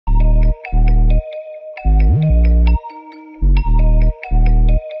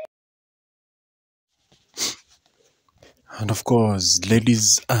And of course,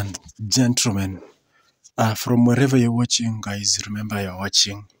 ladies and gentlemen, from wherever you're watching, guys, remember you're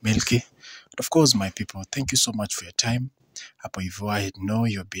watching Milky. And of course, my people, thank you so much for your time. Hapo hivyo, I know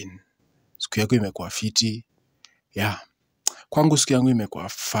you've been, siku yako imekuwa fiti. Yeah. Kwangu siku yangu imekuwa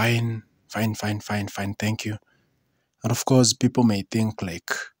fine, thank you. And of course, people may think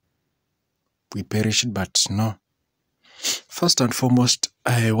like we perished, but no. First and foremost,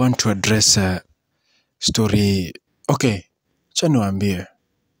 I want to address a story. Okay, acha niwaambie.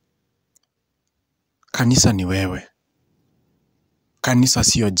 Kanisa ni wewe. Kanisa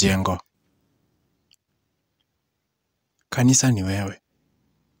sio jengo. Kanisa ni wewe.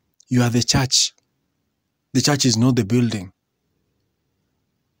 You are the church. The church is not the building.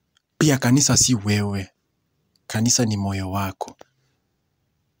 Pia kanisa si wewe. Kanisa ni moyo wako.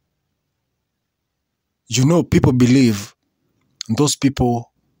 You know, people believe those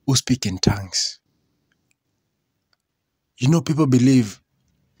people who speak in tongues. You know, people believe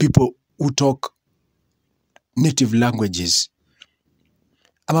people who talk native languages.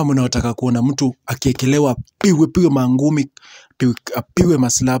 Ama mnaotaka kuona mtu akiekelewa piwe mangumi, piwe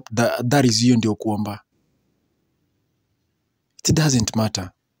maslap, that is hiyo ndio kuomba. It doesn't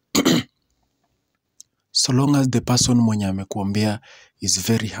matter. So long as the person mwenye amekuombea is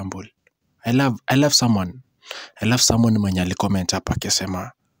very humble. I love someone mwenye alicomment hapa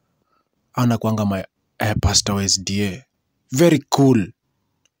akisema ana kuanga my pastor wa SDA. Very cool.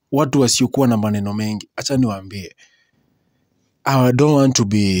 Watu wasiokuwa na maneno mengi. Acha niwaambie. I don't want to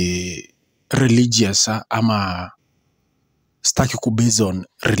be religious ama staki kubase on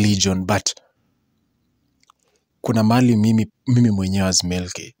religion, but kuna mali mimi mwenyewe as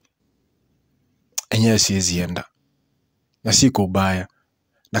Milky enyewe siwezi enda. Na siko ubaya.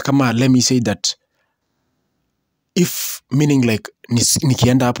 Na kama let me say that if meaning like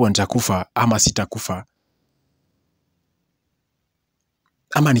nikienda hapo nitakufa ama sitakufa.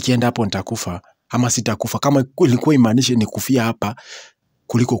 Ama nikienda hapo nitakufa ama sitakufa. Kama ilikuwa imaanishe ni kufia hapa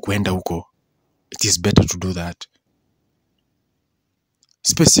kuliko kuenda huko, it is better to do that.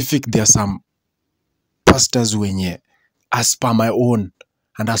 Specific, there are some pastors wenye as per my own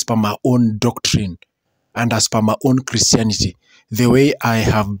and as per my own doctrine and as per my own Christianity, the way I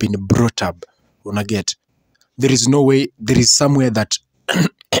have been brought up, unaget, there is no way, there is somewhere that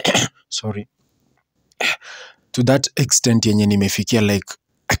sorry, to that extent yenye nimefikia, like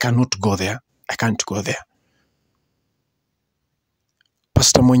I cannot go there. I can't go there.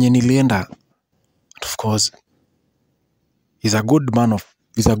 Pastor mwenye nilienda, of course, he's a good man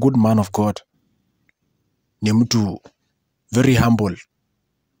of God. Ni mtu very humble.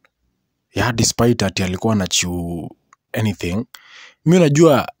 Yeah, despite that alikuwa na chew anything. Mimi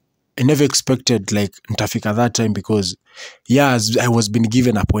najua I never expected like nitafika that time because yeah, I was been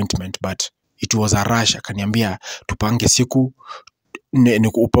given appointment, but it was a rush. Akaniambia tupange siku,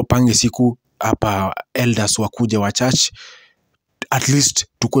 upange siku hapa elders wakuje wa church, at least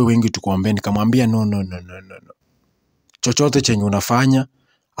tukue wengi tukuombe. Nikamwambia no. Chochote chenye unafanya,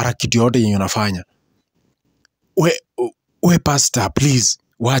 harakati yote yenye unafanya, we pastor, please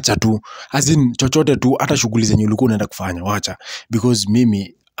wacha tu. As in chochote tu, hata shughuli zenye ulikuwa unaenda kufanya wacha, because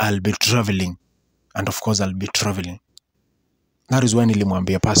mimi I'll be traveling, and of course I'll be traveling. That is why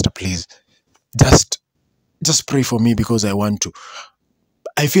nilimwambia pastor, please just pray for me because I want to.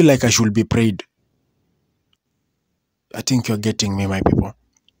 I feel like I should be prayed. I think you're getting me, my people.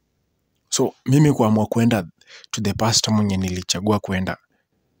 So mimi kuamua kwenda to the pastor mwenye nilichagua kwenda,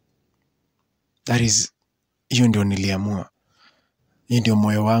 that is, hiyo ndio niliamua. Hiyo ndio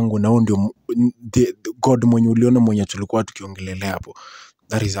moyo wangu, na huyo ndio the God mwenye uliona mwenye tulikuwa tukiongelelea hapo.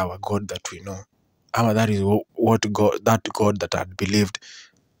 That is our God that we know. Ama that is what God, that God that I had believed.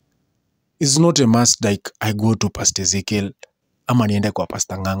 It's not a must like I go to Pastor Ezekiel ama niende kwa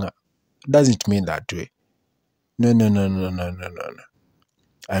Pastor Nganga. It doesn't mean that way. No.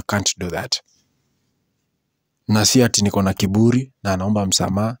 I can't do that. Na si ati niko na kiburi na naomba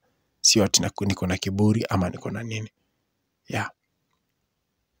msamaha, si ati niko na kiburi ama niko na nini. Yeah.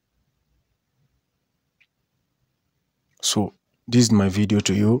 So this is my video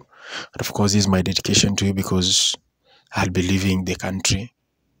to you, and of course this is my dedication to you, because I'll be leaving the country,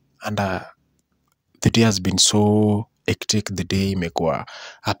 and the day has been so hectic. The day imekuwa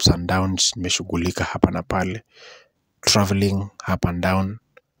ups and downs, nimeshughulika hapa na pale, traveling up and down,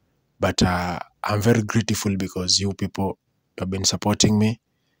 but I'm very grateful because you people have been supporting me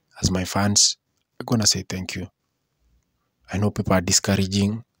as my fans. I'm gonna say thank you. I know people are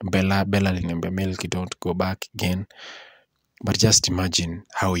discouraging. Bella liniambia Milky, don't go back again. But just imagine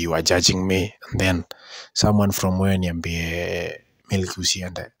how you are judging me, and then someone from where niambie Milky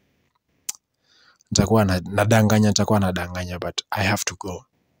usiende. nitakuwa nadanganya, but I have to go.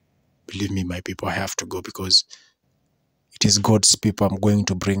 Believe me, my people, I have to go because it is God's people I'm going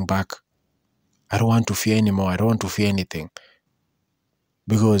to bring back. I don't want to fear anymore. I don't want to fear anything.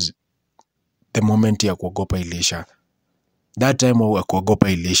 Because the moment ya kuogopa ilisha. That time wa kuogopa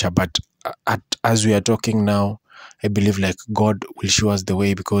ilisha, but as we are talking now, I believe like God will show us the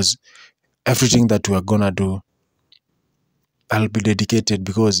way, because everything that we are gonna do, I'll be dedicated,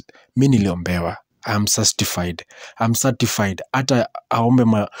 because mi niliombewa. I'm certified. Hata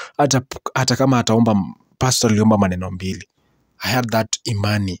kama ataomba pastor aliomba maneno mbili. I had that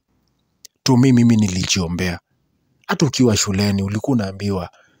imani. To mimi nilijiombea. Hata ukiwa shuleni ulikuwa unaambiwa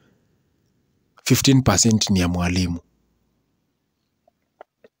 15% ni ya mwalimu.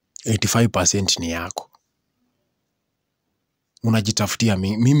 85% ni yako. Unajitafutia.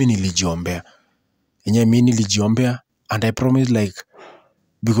 Mimi nilijiombea. Mimi nilijiombea, and I promise like,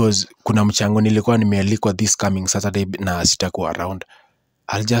 because kuna mchango nilikuwa nimealikwa this coming Saturday na sitakuwa around.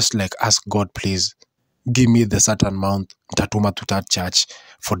 I'll just like ask God, please give me the certain amount nitatuma to that church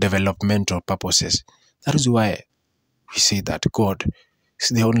for developmental purposes. That is why we say that God is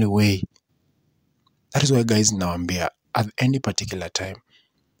the only way. That is why, guys, nawaambia at any particular time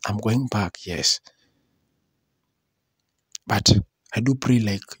I'm going back, yes, but I do pray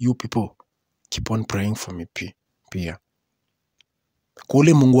like you people keep on praying for me pia. Kwa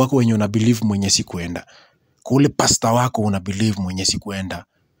ule Mungu wako wenye una believe mwenye si kuenda, kwa ule pastor wako una believe mwenye si kuenda,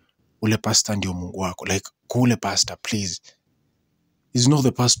 ule pastor ndio Mungu wako. Like kwa ule pastor, please, is not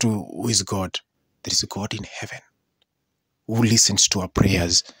the pastor who is God. There is a God in heaven who listens to our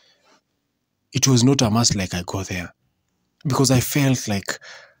prayers. It was not a must like I go there, because I felt like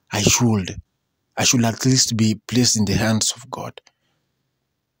I should at least be placed in the hands of God.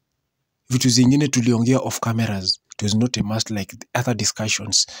 Vitu zingine tuliongea off cameras, it was not a must like the other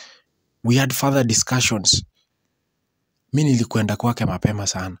discussions. We had further discussions. Mimi nilikwenda kwake mapema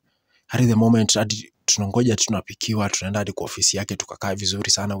sana. At the moment hadi tunangoja tunapikiwa, tunaenda hadi kwa ofisi yake, tukakaa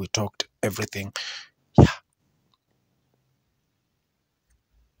vizuri sana, we talked everything. Yeah.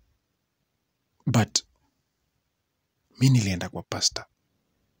 But mimi nilienda kwa pastor.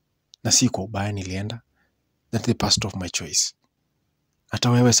 Na si kwa ubaya nilienda. That's the pastor of my choice. Hata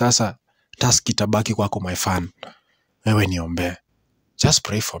wewe sasa task itabaki kwako, my fan. Wewe niombe. Just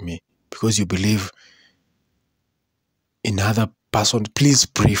pray for me because you believe in other person. Please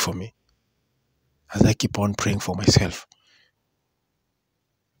pray for me as I keep on praying for myself.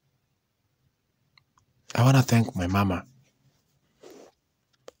 I want to thank my mama.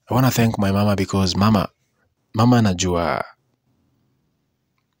 Because mama najua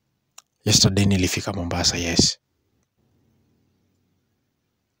yesterday nilifika Mombasa, yes.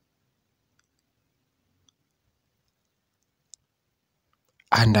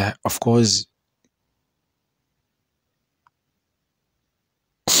 And of course,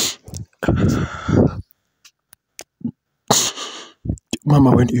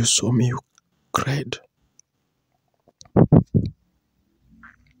 Mama, when you saw me, you cried.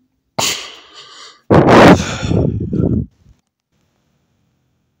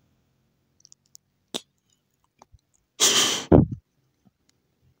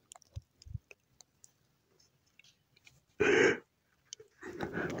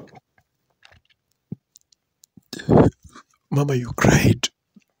 Mama, you cried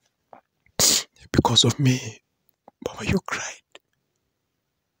because of me. Mama, you cried.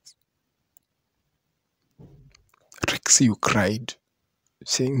 Rexy, you cried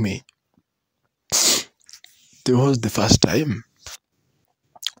seeing me. It was the first time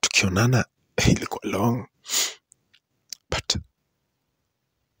tukionana, ilikuwa long, but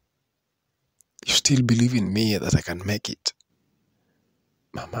you still believe in me that I can make it.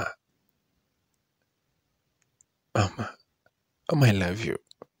 Mama, I love you.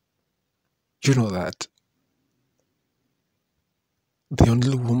 You know that. The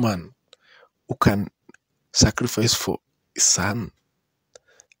only woman who can sacrifice for his son,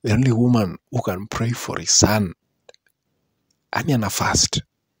 the only woman who can pray for his son, ani ana fast.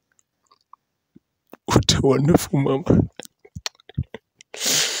 What a wonderful mama.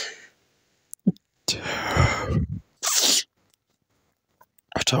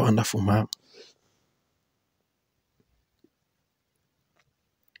 What a wonderful mom.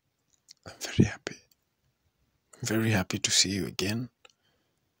 I'm very happy. I'm very happy to see you again.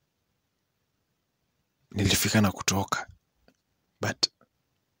 Nilifika na kutoka, but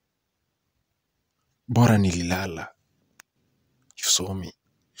bora nililala. You saw me.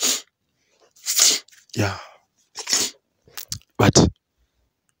 Yeah. But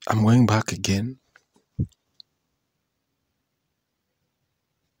I'm going back again.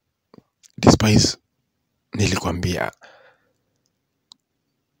 despite nilikwambia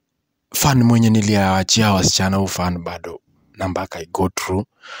fan mwenye niliachia wasichana fan bado namba I go through,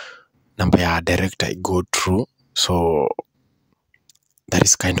 namba ya director I go through, so that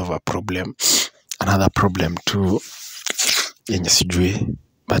is kind of a problem. Another problem too yenye sijui,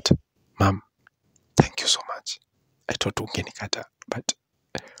 but mom, thank you so much. I thought ungenikata, but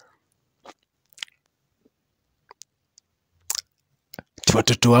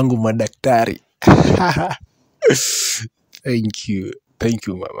watoto wangu madaktari. Thank you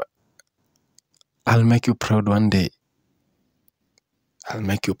mama. I'll make you proud one day.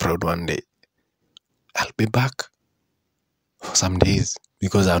 I'll be back for some days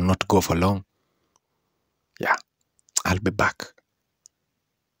because I'll not go for long. Yeah, I'll be back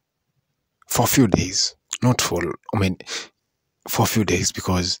for a few days. For a few days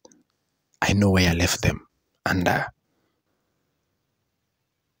because I know where I left them. And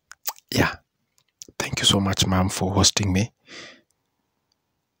yeah, thank you so much, mom, for hosting me.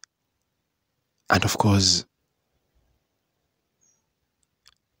 And of course,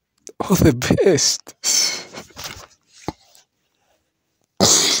 all the best.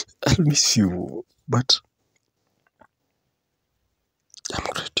 I'll miss you, but I'm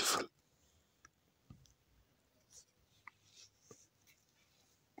grateful.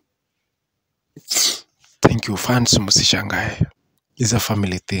 Thank you, fans. Musishangae. It's a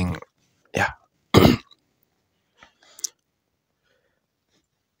family thing. Yeah. The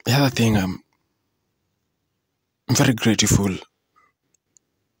other thing, I'm very grateful.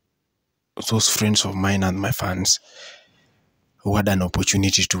 Those friends of mine and my fans who had an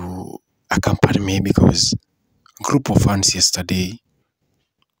opportunity to accompany me, because a group of fans yesterday,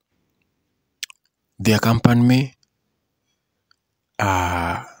 they accompanied me.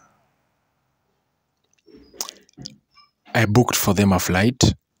 I booked for them a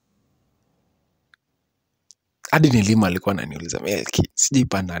flight. Hadi nilima alikuwa ananiuliza,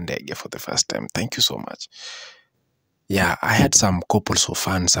 sijipanda ndege for the first time. Thank you so much. Yeah, I had some couples of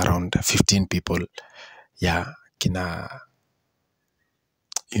fans, around 15 people. Yeah, you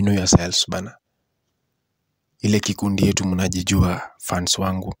know yourselves bana. Ile kikundi yetu mnajijua, fans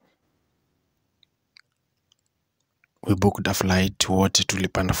wangu. We booked a flight, wote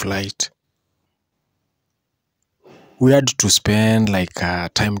tulipanda flight. We had to spend like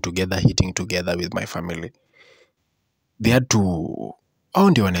time together, eating together with my family. They had to,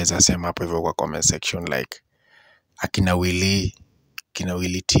 ndio wanaweza sema hapo hivyo kwa comment section, like akina Willy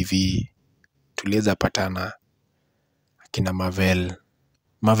TV, tuliweza patana. Akina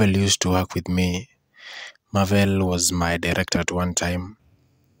Marvel used to work with me. Marvel was my director at one time.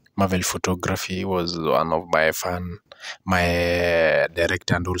 Marvel Photography was one of my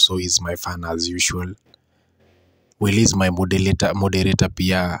director, and also is my fan as usual. Willy is my moderator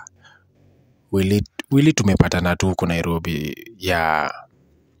pia. Willy tumepatana tu huko Nairobi. Yeah.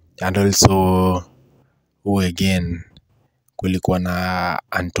 And also who again, kulikuwa na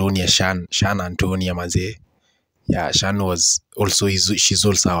Antonia Shan Antonia mazee. Yeah, Shan was also, she's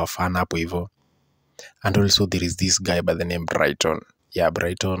also our fan hapo hivyo. And also there is this guy by the name Brighton. Yeah,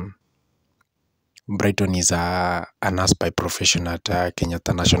 Brighton is a nurse by profession at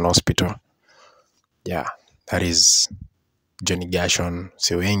Kenyatta National Hospital. Yeah, that is Johnny Gashon.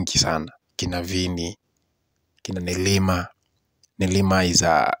 Si wengi sana. Kina Vini, kina Nelima. Nelima is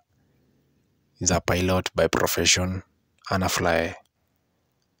a pilot by profession. Ana fly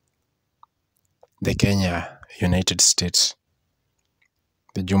the Kenya United States,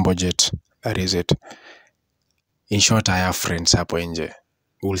 the jumbo jet. That is it. In short, I have friends hapo nje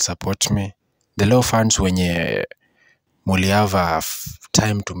who will support me. The low fans wenye muli have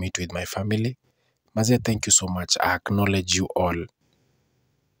time to meet with my family. Maze, thank you so much. I acknowledge you all.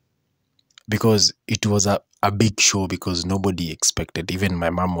 Because it was a big show, because nobody expected. Even my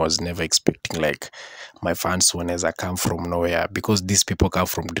mom was never expecting like my fans wanaweza come from nowhere, because these people come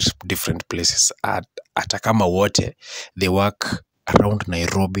from different places. Atakama wote, they work around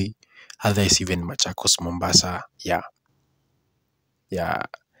Nairobi, others even Machakos, Mombasa. Yeah.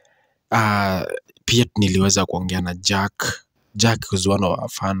 Pia niliweza kuongea na Jack was one of our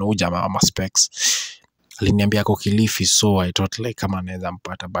fan, huyu jamaa wa Specs. Aliniambia ako Kilifi, so I thought like kama anaweza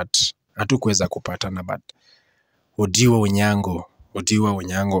mpata, but hatukuweza kupatana. But Odiwa Onyango,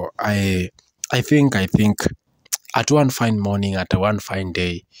 I think at one fine morning, at one fine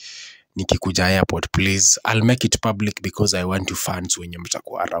day, nikikuja airport, please, I'll make it public, because I want you fans wenye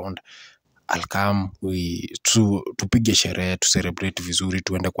mtakuwa around. I'll come, tupige sherehe, to celebrate vizuri,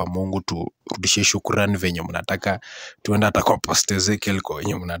 tuende kwa Mungu, turudishe shukrani venye mnataka, tuende hata kwa Pastor Ezekiel kwa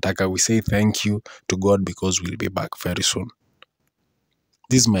venye mnataka. We say thank you to God, because we'll be back very soon.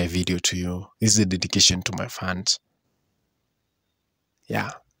 This is my video to you. This is a dedication to my fans. Yeah.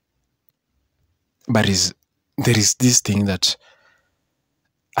 But there is this thing that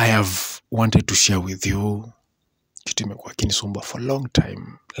I have wanted to share with you. Kitu imekuwa kinisumbua for a long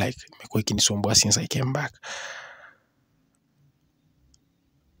time. Like, imekuwa kinisumbua since I came back.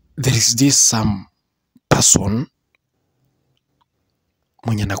 There is this some person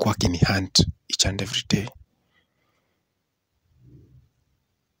mwenye anakuwa akinihunt each and every day.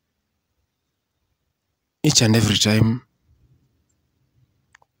 Each and every time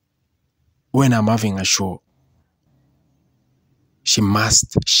when I'm having a show, she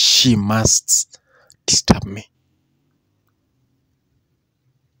must disturb me.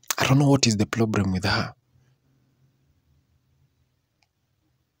 I don't know what is the problem with her.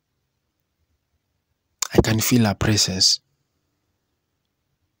 I can feel her presence,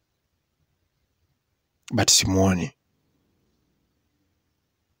 but simuoni.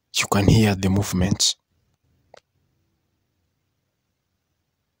 You can hear the movements.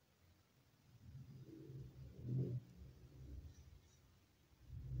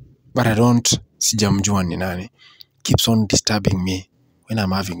 But I don't, sijamjua ni nani. Keeps on disturbing me when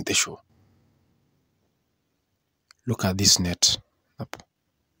I'm having the show. Look at this net.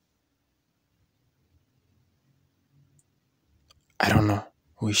 I don't know.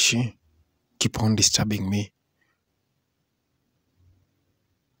 Who is she? Keep on disturbing me.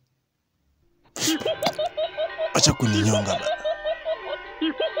 Acha kuninyonga bana.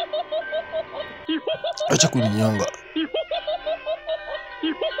 Acha kuninyonga.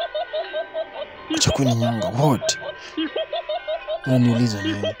 Acha kuninyonga. What? Unaniuliza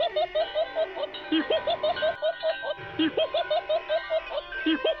nini?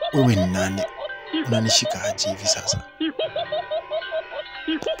 Wewe ni nani? Unanishika aje hivi sasa?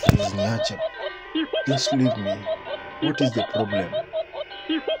 Please niache. Just leave me. What is the problem?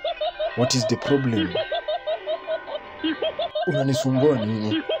 What is the problem? Unanisumbua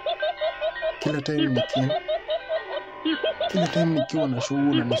nini? Kila time nikiwa na show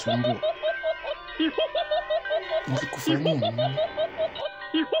unanisumbua. Nikikufanyia nini?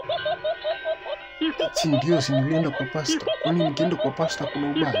 Si ndio nilienda kwa pasta. Kwani nikienda kwa pasta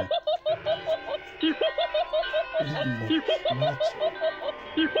kuna ubaya?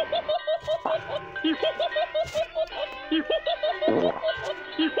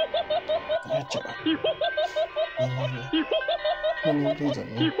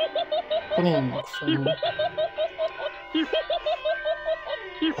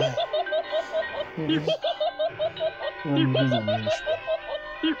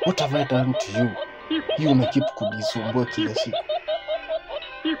 What have I done to you? You unakeep kujisumbua kila siku.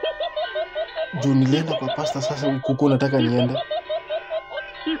 Juu nilienda kwa pasta sasa uko unataka niende?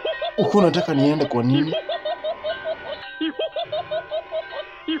 Uko unataka niende kwa nini?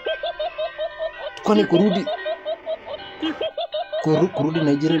 Kwani kurudi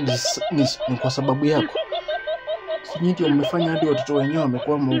Nigeria ni kwa sababu yako? Si nyinyi ndio mmefanya hadi watoto wenyewe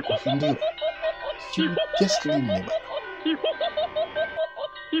wamekuwa huko, si ndio? Just leave me.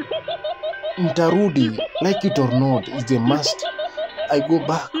 Nitarudi, like it or not, is a must. I go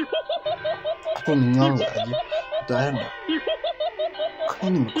back. Hapo ni nyanga aje. Utaenda.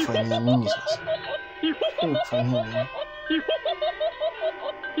 Kwani nimekufanyia nini sasa? Nimekufanyia nini?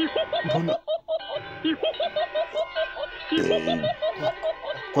 Mbona?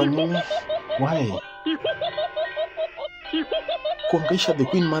 Kwa nini? Why? Kuangaisha the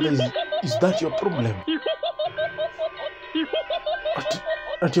Queen Mother is that your problem?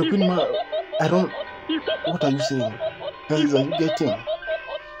 At your Queen Mother, I don't... What are you saying? Guys, are you getting?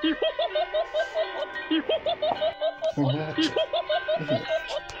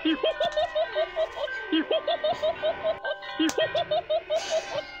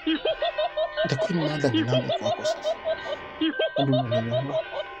 The Queen Mother ni nani kwako sasa? Ndio unanielewa?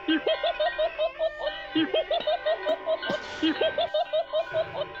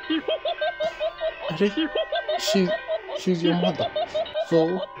 She's your mother.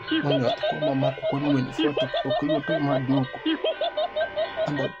 So, when atakuwa mama yako, kwani umenifuata kutoka hiyo tu hadi huko?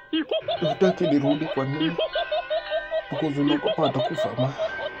 Amba, utaki nirudi kwa nini? Because unaogopa atakufa ma.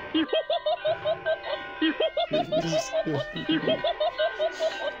 Please.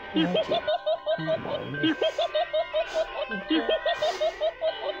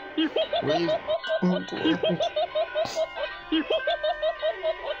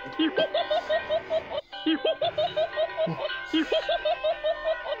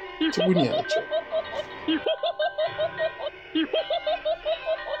 Sibuni acha.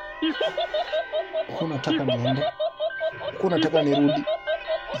 Unataka niende? Unataka nirudi?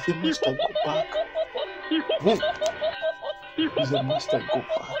 If you must go back. Wait. Is a must I go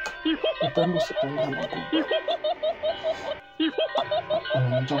back. Upendo usipenda na go back.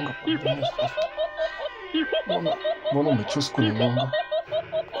 Unaninyonga kwa nini sasa? Mbona umechoose kuninyonga?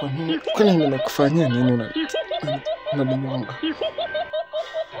 Kwa nini nimekufanyia nini unaninyonga?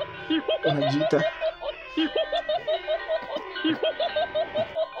 Unajiita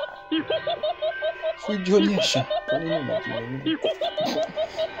kujionyesha. Kwa nini unajionyesha?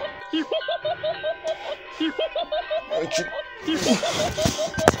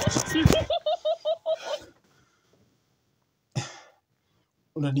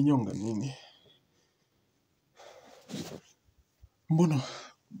 Unaninyonga nini? Mbona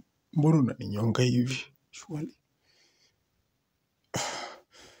unaninyonga hivi? Surely.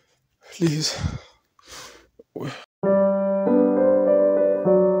 Please.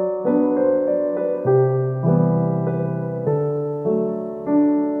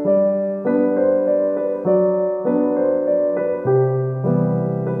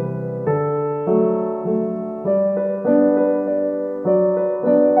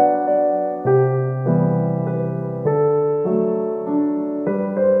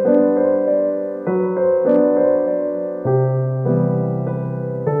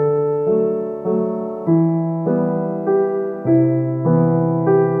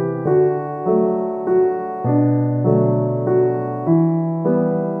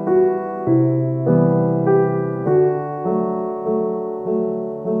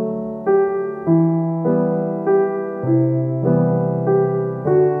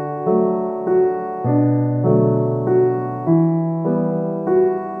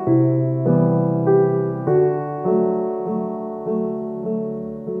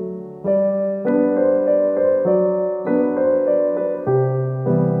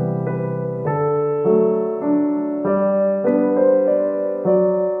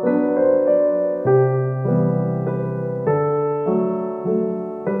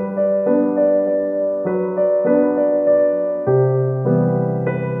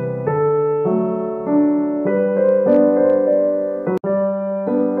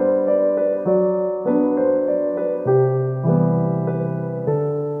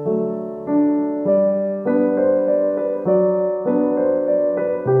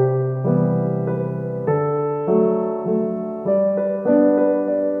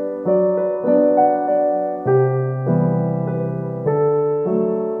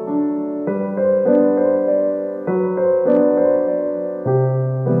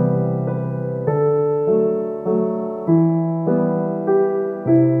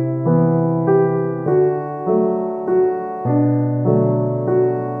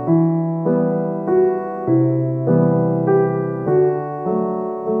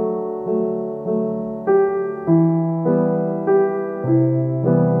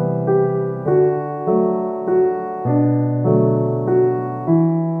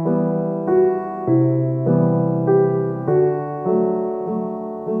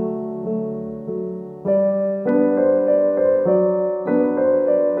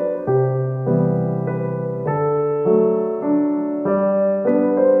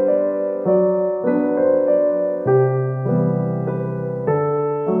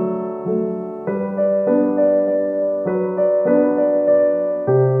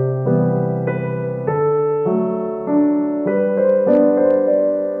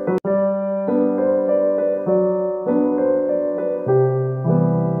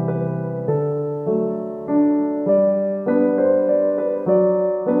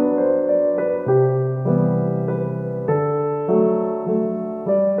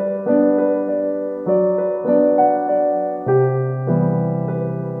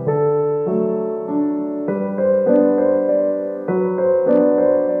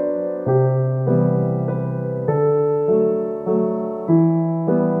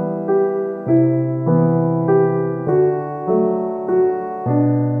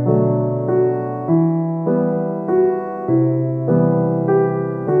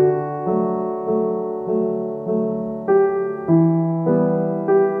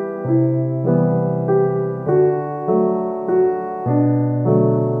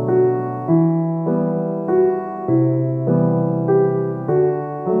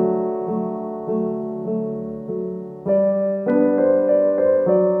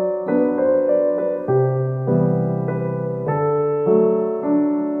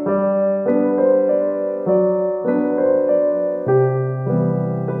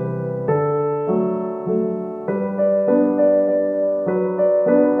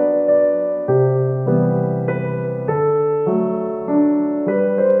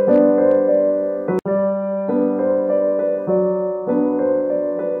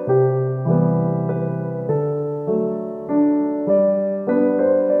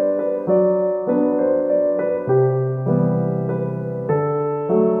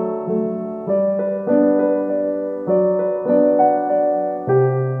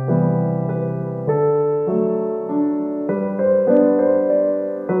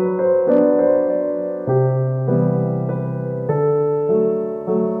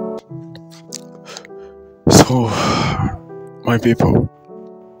 My people,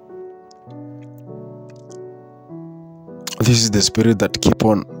 this is the spirit that keep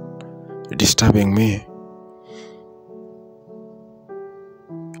on disturbing me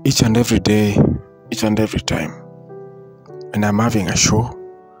each and every day, each and every time. And I'm having a show,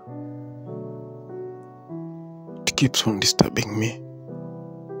 it keeps on disturbing me.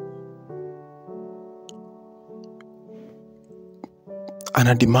 And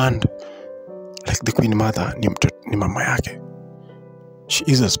I demand, like the Queen Mother, ni mama yake. She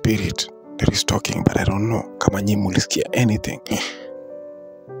is a spirit that is talking, but I don't know. Kama nyi mulisikia anything,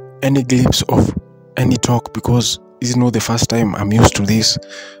 any glimpse of any talk, because this is not the first time I'm used to this.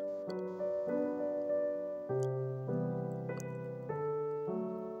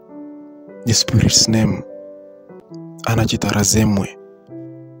 The spirit's name anajita Razemwe.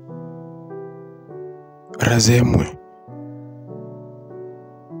 Razemwe.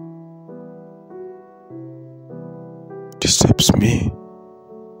 Disturbs me.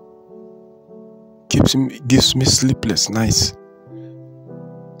 Gives me sleepless nights.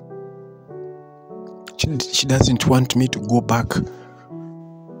 She doesn't want me to go back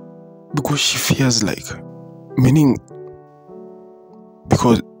because she fears, like, meaning,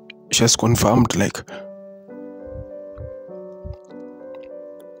 because she has confirmed, like,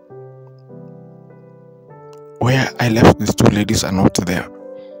 where I left the two ladies are not there.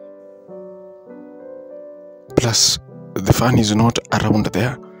 Plus, the fan is not around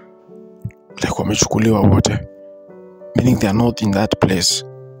there. Like, wamechukuliwa wote. Meaning they are not in that place.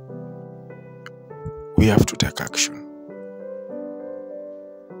 We have to take action.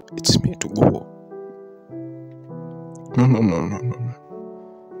 It's me to go. No.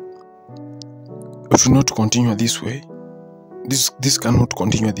 We should not continue this way. This cannot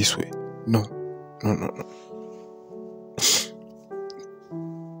continue this way. No.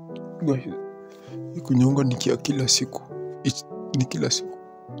 Kunyonga nikia kila siku. Ni kila siku.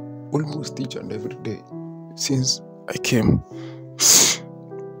 Almost each and every day since I came.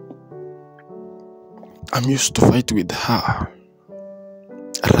 I'm used to fight with her.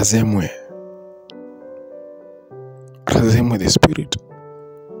 Razemwe, the spirit,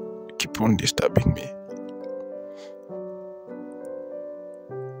 keep on disturbing me.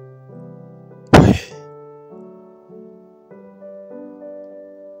 Why?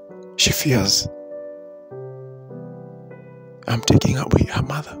 She fears I'm taking away her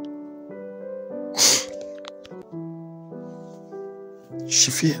mother. She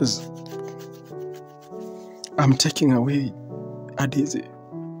fears I'm taking away Adize.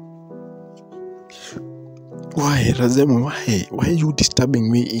 Why, Razemwe, why? Why are you disturbing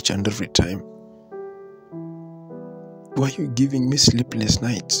me each and every time? Why are you giving me sleepless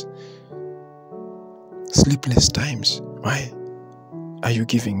nights? Sleepless times? Why are you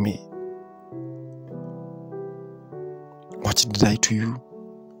giving me? What did I do to you?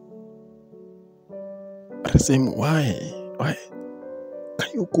 Razemwe, why? Can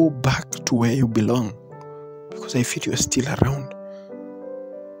you go back to where you belong? Because I feel you're still around.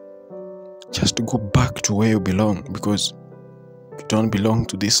 Just go back to where you belong, because you don't belong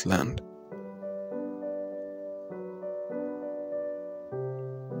to this land.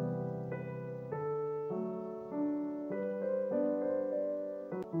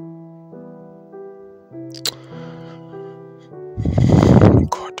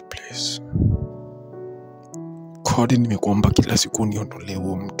 God, please. God, nimekuomba kila siku niondolee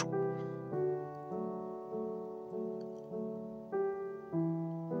huo mtu.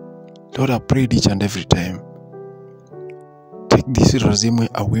 Lord, I prayed each and every time. Take this Razemwe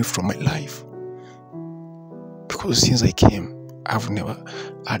away from my life. Because since I came, I've never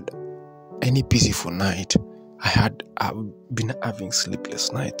had any peaceful night. I've been having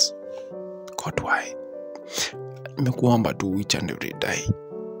sleepless nights. God, why? Nimekuomba to each and every day.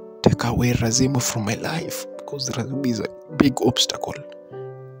 Take away Razemwe from my life. Because Razemwe is a big obstacle.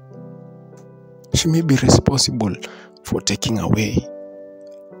 She may be responsible for taking away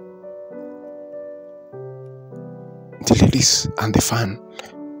the ladies and the fan.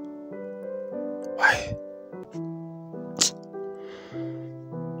 Why?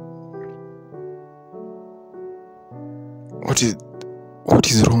 What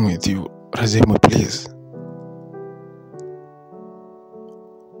is wrong with you, Razemwe, please?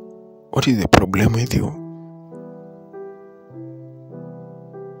 What is the problem with you?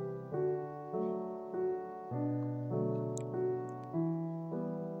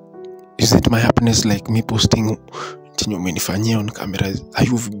 Is it my happiness, like me posting chenye umenifanyia on camera? Are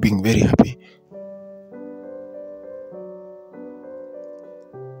you being very happy?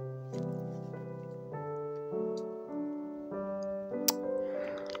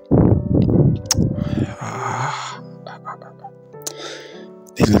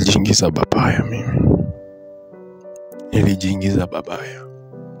 Nilijiingiza babaya mimi. Nilijiingiza babaya.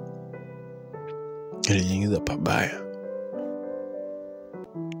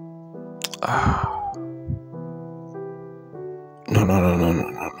 No.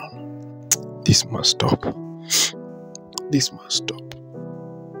 This must stop.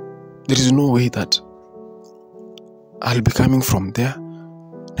 There is no way that I'll be coming from there,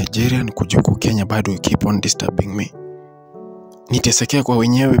 Nigeria, nikuje huku Kenya bado you keep on disturbing me. Nitesekea kwa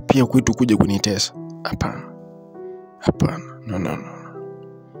wenyewe pia kwetu kuja kunitesa. Hapana. No.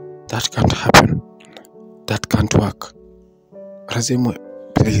 That can't happen. That can't work. Razemwe,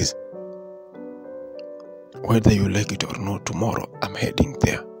 please. Whether you like it or not, tomorrow I'm heading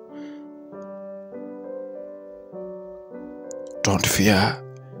there. Don't fear.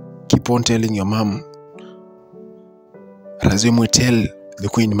 Keep on telling your mom. Razemwe, tell the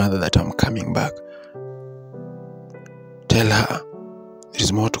Queen Mother that I'm coming back. Tell her there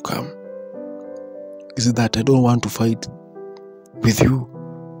is more to come. Is it that I don't want to fight with you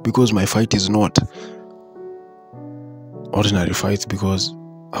because my fight is not ordinary fight, because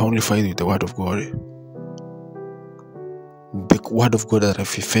I only fight with the word of God. The word of God that I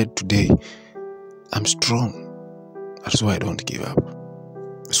fed today, I'm strong. That's why I don't give up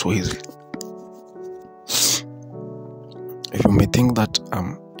so easily. If you may think that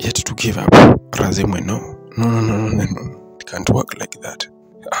I'm yet to give up, Razemwe, no. It can't work like that.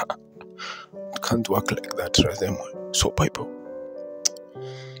 It can't work like that, Razemwe. So people,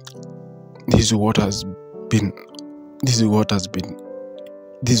 this is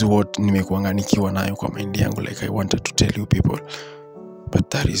what nimekuanga nikiwa nayo kwa mind yangu, like I wanted to tell you people, but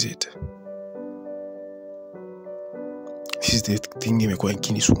that is it. This is the thing nimekuwa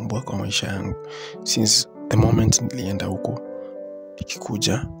ikinisumbua kwa maisha yangu since the moment nilienda huko.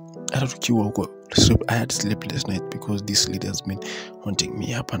 Nikikuja hata tukiwa huko, I had sleepless night because this leader has been haunting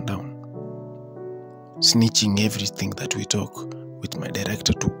me up and down, snitching everything that we talk with my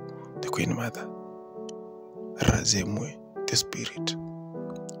director to the Queen Mother. Razemwe, the spirit,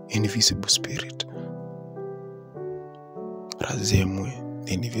 invisible spirit. Razemwe,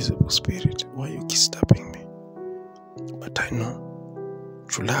 the invisible spirit. Why you keep stopping me? But I know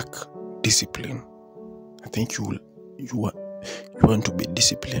you lack discipline. I think you want to be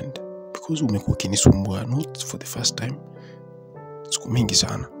disciplined because umekuwa kinisumbua not for the first time. Siku mingi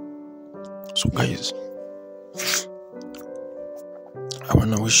sana. So guys, I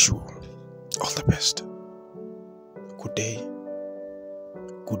want to wish you all the best.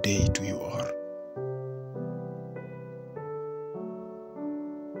 Good day to you all.